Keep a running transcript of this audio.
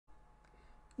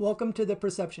Welcome to the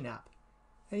Perception app,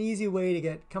 an easy way to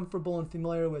get comfortable and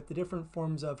familiar with the different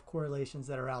forms of correlations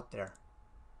that are out there.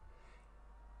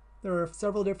 There are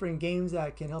several different games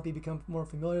that can help you become more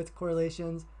familiar with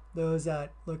correlations. Those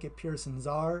that look at Pearson's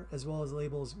R, as well as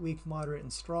labels weak, moderate,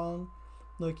 and strong,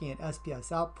 looking at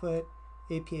SPS output,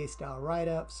 APA style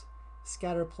write-ups,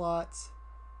 scatterplots,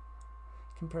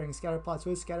 comparing scatterplots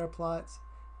with scatterplots,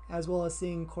 as well as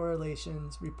seeing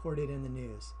correlations reported in the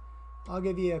news. I'll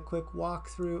give you a quick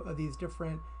walkthrough of these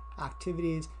different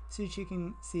activities so that you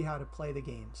can see how to play the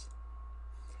games.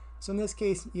 So in this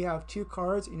case, you have two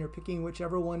cards and you're picking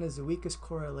whichever one is the weakest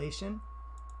correlation.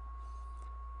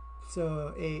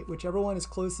 So whichever one is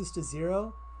closest to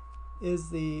 0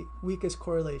 is the weakest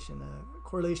correlation. A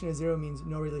correlation of 0 means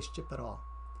no relationship at all.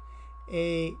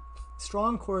 A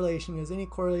strong correlation is any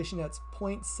correlation that's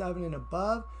 0.7 and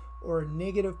above or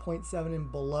negative 0.7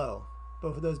 and below,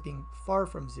 both of those being far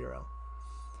from 0.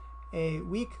 A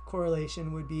weak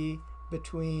correlation would be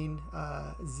between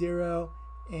 0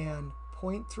 and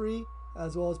 0.3,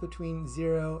 as well as between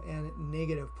 0 and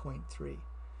negative 0.3.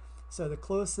 So the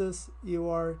closest you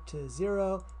are to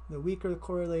 0, the weaker the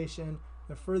correlation.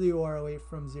 The further you are away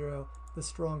from 0, the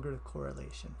stronger the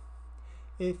correlation.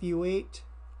 If you wait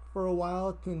for a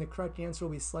while, then the correct answer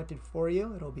will be selected for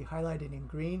you. It will be highlighted in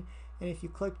green. And if you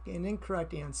click an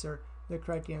incorrect answer, the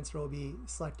correct answer will be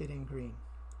selected in green.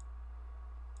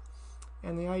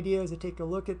 And the idea is to take a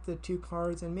look at the two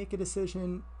cards and make a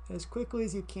decision as quickly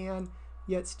as you can,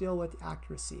 yet still with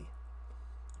accuracy.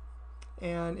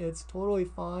 And it's totally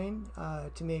fine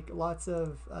to make lots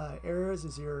of errors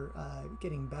as you're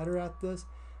getting better at this,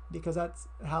 because that's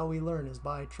how we learn, is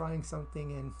by trying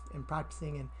something and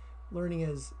practicing, and learning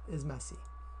is messy.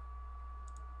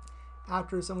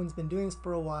 After someone's been doing this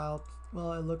for a while,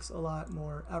 well, it looks a lot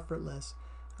more effortless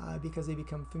because they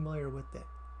become familiar with it.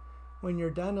 When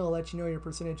you're done, it'll let you know your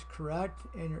percentage correct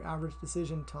and your average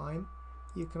decision time.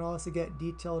 You can also get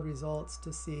detailed results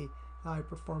to see how your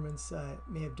performance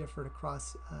may have differed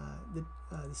across the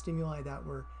stimuli that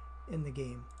were in the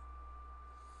game.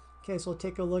 Okay, so we'll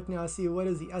take a look now to see what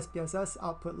does the SPSS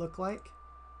output look like.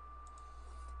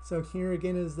 So here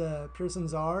again is the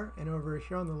Pearson's R, and over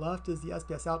here on the left is the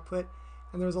SPS output.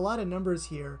 And there's a lot of numbers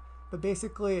here, but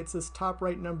basically it's this top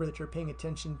right number that you're paying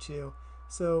attention to.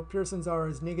 So Pearson's R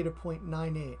is negative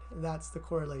 0.98. That's the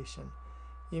correlation.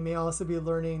 You may also be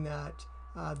learning that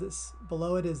this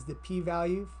below it is the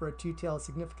p-value for a two-tailed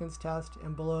significance test,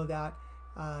 and below that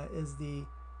is the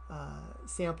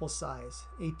sample size,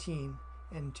 18.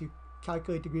 And to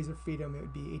calculate degrees of freedom, it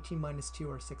would be 18 minus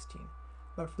 2 or 16.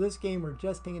 But for this game, we're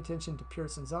just paying attention to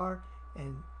Pearson's R,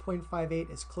 and 0.58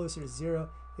 is closer to 0.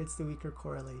 It's the weaker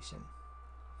correlation.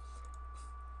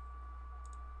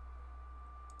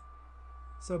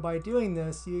 So by doing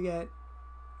this, you get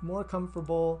more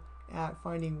comfortable at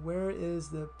finding where is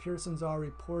the Pearson's R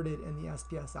reported in the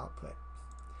SPS output.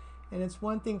 And it's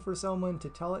one thing for someone to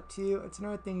tell it to you, it's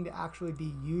another thing to actually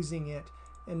be using it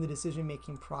in the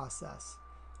decision-making process.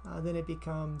 Then it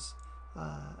becomes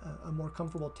a more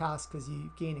comfortable task because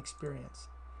you gain experience.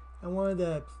 And one of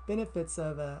the benefits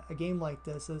of a game like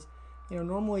this is,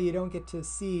 normally you don't get to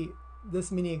see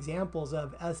this many examples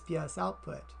of SPS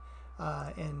output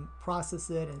and process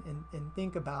it and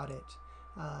think about it.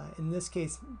 In this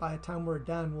case, by the time we're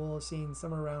done, we'll have seen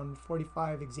somewhere around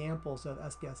 45 examples of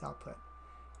SPS output.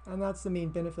 And that's the main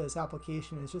benefit of this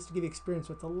application, is just to give you experience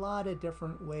with a lot of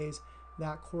different ways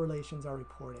that correlations are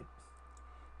reported.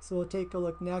 So we'll take a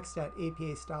look next at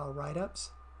APA style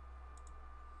write-ups.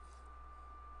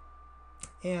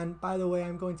 And by the way,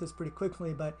 I'm going through this pretty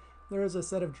quickly, but there is a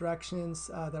set of directions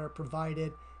that are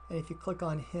provided, and if you click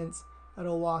on hints,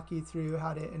 it'll walk you through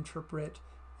how to interpret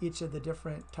each of the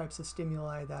different types of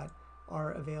stimuli that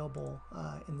are available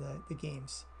in the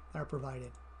games that are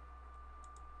provided.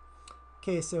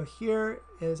 Okay, so here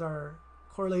is our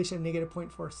correlation of negative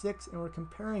 0.46, and we're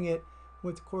comparing it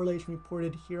with the correlation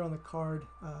reported here on the card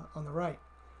on the right.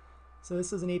 So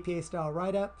this is an APA style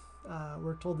write-up.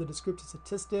 We're told the descriptive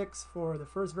statistics for the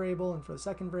first variable and for the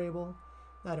second variable,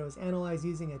 that it was analyzed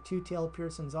using a two-tailed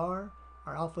Pearson's R.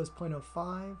 Our alpha is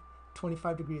 0.05,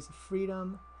 25 degrees of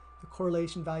freedom. The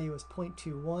correlation value is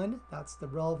 0.21. That's the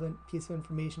relevant piece of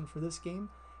information for this game.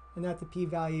 And that the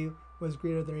p-value was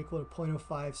greater than or equal to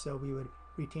 0.05, so we would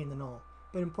retain the null.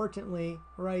 But importantly,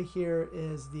 right here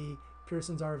is the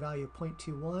Pearson's R value of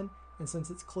 0.21, and since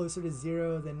it's closer to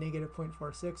 0 than negative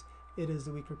 0.46, it is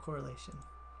the weaker correlation.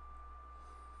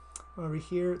 Over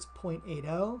here it's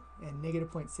 0.80, and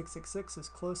negative 0.666 is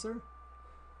closer.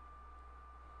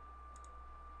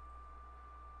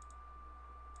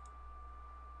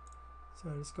 So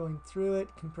just going through it,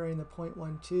 comparing the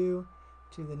 0.12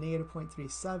 to the negative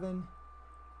 0.37.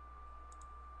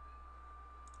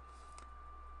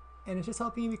 And it's just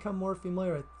helping you become more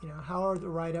familiar with, how are the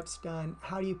write-ups done?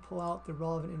 How do you pull out the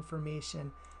relevant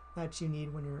information that you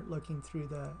need when you're looking through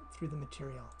the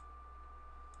material?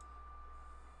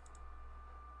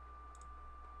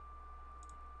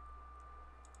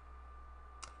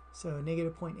 So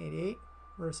negative 0.88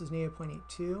 versus negative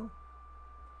 0.82,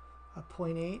 a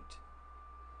 0.8,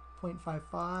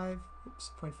 0.55,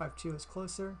 oops, 0.52 is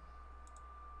closer.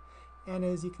 And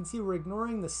as you can see, we're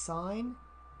ignoring the sign.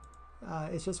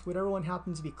 It's just whatever one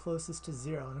happens to be closest to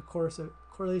 0. And of course, a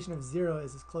correlation of 0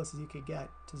 is as close as you could get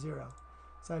to 0.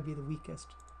 So that would be the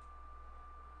weakest.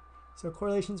 So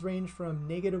correlations range from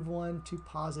 -1 to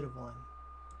 +1.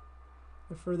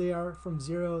 The further they are from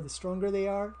 0, the stronger they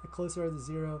are. The closer to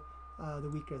 0, the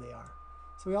weaker they are.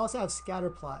 So we also have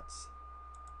scatterplots.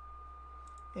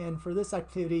 And for this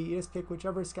activity, you just pick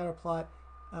whichever scatterplot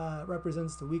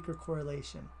represents the weaker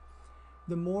correlation.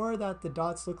 The more that the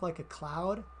dots look like a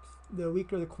cloud, the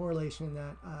weaker the correlation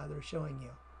that they're showing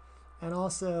you. And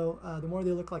also, the more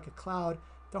they look like a cloud,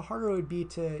 the harder it would be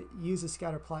to use a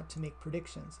scatterplot to make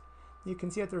predictions. You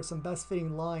can see that there are some best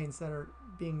fitting lines that are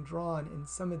being drawn in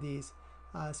some of these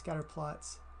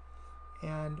scatterplots,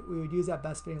 and we would use that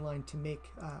best fitting line to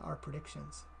make our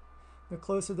predictions. The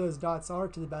closer those dots are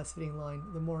to the best fitting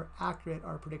line, the more accurate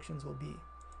our predictions will be.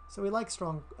 So we like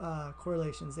strong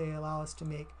correlations. They allow us to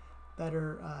make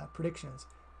better predictions.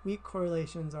 Weak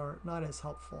correlations are not as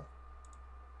helpful,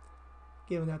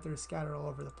 given that they're scattered all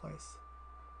over the place.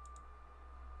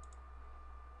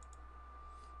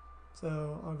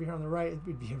 So over here on the right, it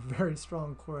would be a very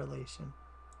strong correlation.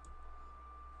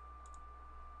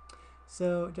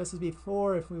 So just as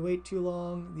before, if we wait too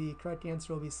long, the correct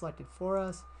answer will be selected for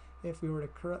us. If we were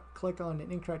to click on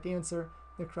an incorrect answer,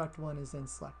 the correct one is then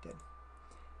selected.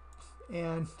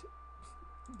 And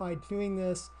by doing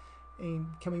this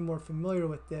and becoming more familiar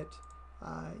with it,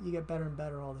 you get better and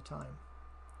better all the time.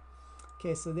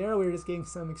 Okay, so there we're just getting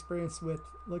some experience with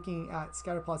looking at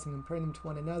scatterplots and comparing them to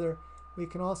one another. We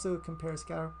can also compare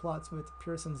scatterplots with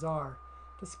Pearson's R,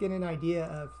 just to get an idea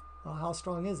of, well, how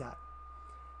strong is that.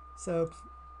 So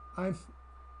I'm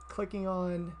clicking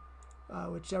on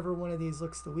whichever one of these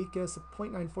looks the weakest.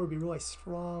 0.94 would be really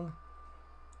strong.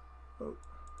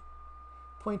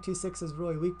 0.26 is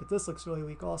really weak, but this looks really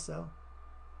weak also.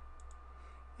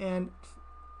 And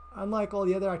unlike all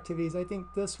the other activities, I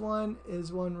think this one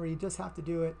is one where you just have to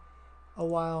do it a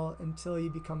while until you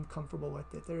become comfortable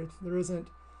with it. There isn't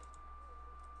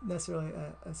necessarily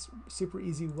a super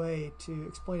easy way to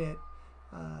explain it.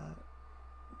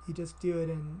 You just do it,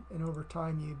 and over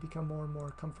time you become more and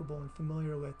more comfortable and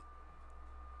familiar with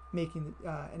making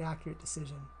an accurate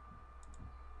decision.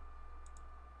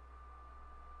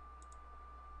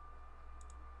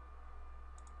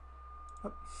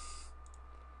 Oh.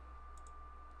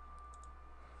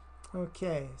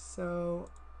 Okay, so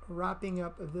wrapping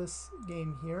up this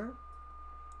game here.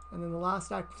 And then the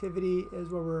last activity is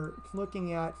where we're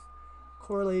looking at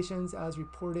correlations as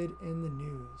reported in the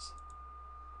news.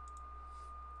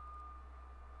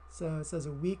 So it says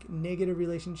a weak negative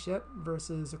relationship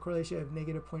versus a correlation of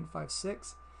negative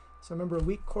 0.56. So remember, a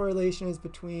weak correlation is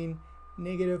between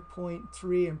negative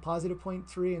 0.3 and positive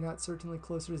 0.3, and that's certainly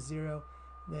closer to 0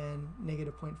 than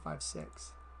negative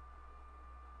 0.56.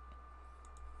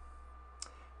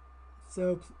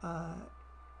 So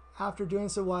after doing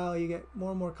this a while, you get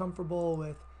more and more comfortable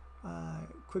with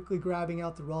quickly grabbing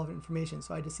out the relevant information.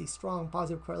 So I just see strong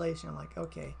positive correlation. I'm like,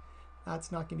 okay,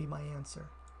 that's not going to be my answer.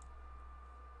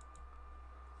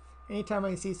 Anytime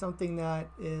I see something that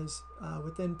is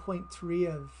within 0.3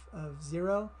 of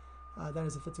 0, that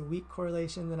is, if it's a weak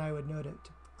correlation, then I would know to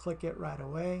click it right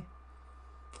away.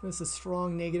 This is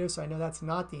strong negative, so I know that's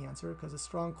not the answer, because a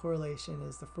strong correlation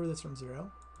is the furthest from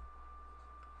 0.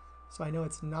 So I know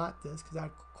it's not this, because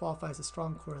that qualifies as a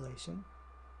strong correlation.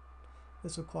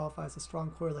 This would qualify as a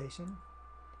strong correlation.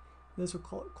 This would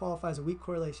qualify as a weak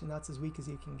correlation. That's as weak as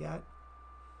you can get.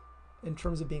 In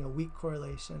terms of being a weak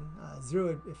correlation,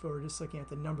 0, if we were just looking at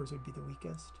the numbers, would be the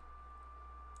weakest.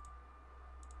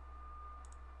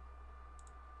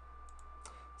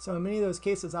 So in many of those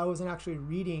cases, I wasn't actually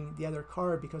reading the other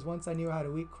card, because once I knew I had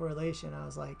a weak correlation, I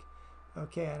was like,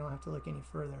 okay, I don't have to look any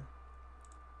further.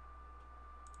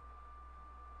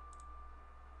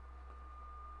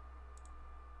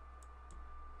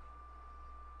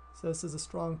 So this is a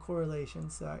strong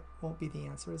correlation, so it won't be the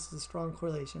answer. This is a strong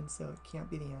correlation, so it can't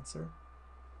be the answer.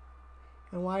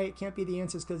 And why it can't be the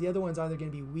answer is because the other one's either going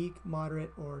to be weak,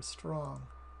 moderate, or strong.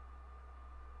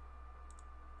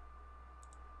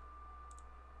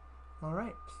 All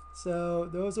right, so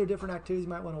those are different activities you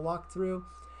might want to walk through.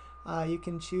 You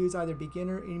can choose either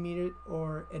beginner, intermediate,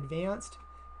 or advanced.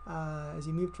 As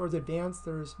you move towards advanced,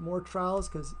 there's more trials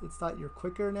because it's thought you're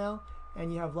quicker now,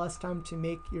 and you have less time to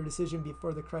make your decision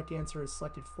before the correct answer is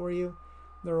selected for you.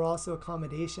 There are also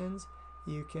accommodations.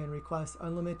 You can request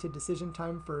unlimited decision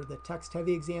time for the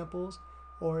text-heavy examples,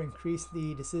 or increase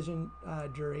the decision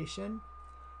duration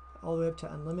all the way up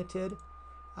to unlimited.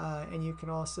 And you can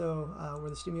also, where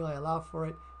the stimuli allow for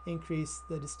it, increase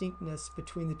the distinctness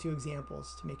between the two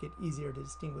examples to make it easier to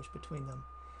distinguish between them.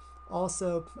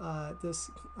 Also, this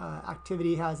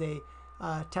activity has a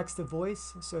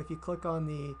text-to-voice, so if you click on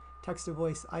the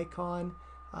text-to-voice icon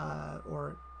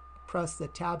or press the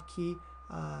tab key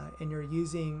and you're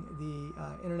using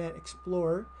the Internet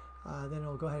Explorer, then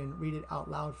it'll go ahead and read it out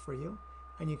loud for you,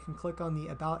 and you can click on the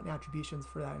About and Attributions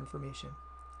for that information.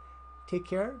 Take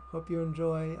care. Hope you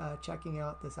enjoy checking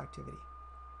out this activity.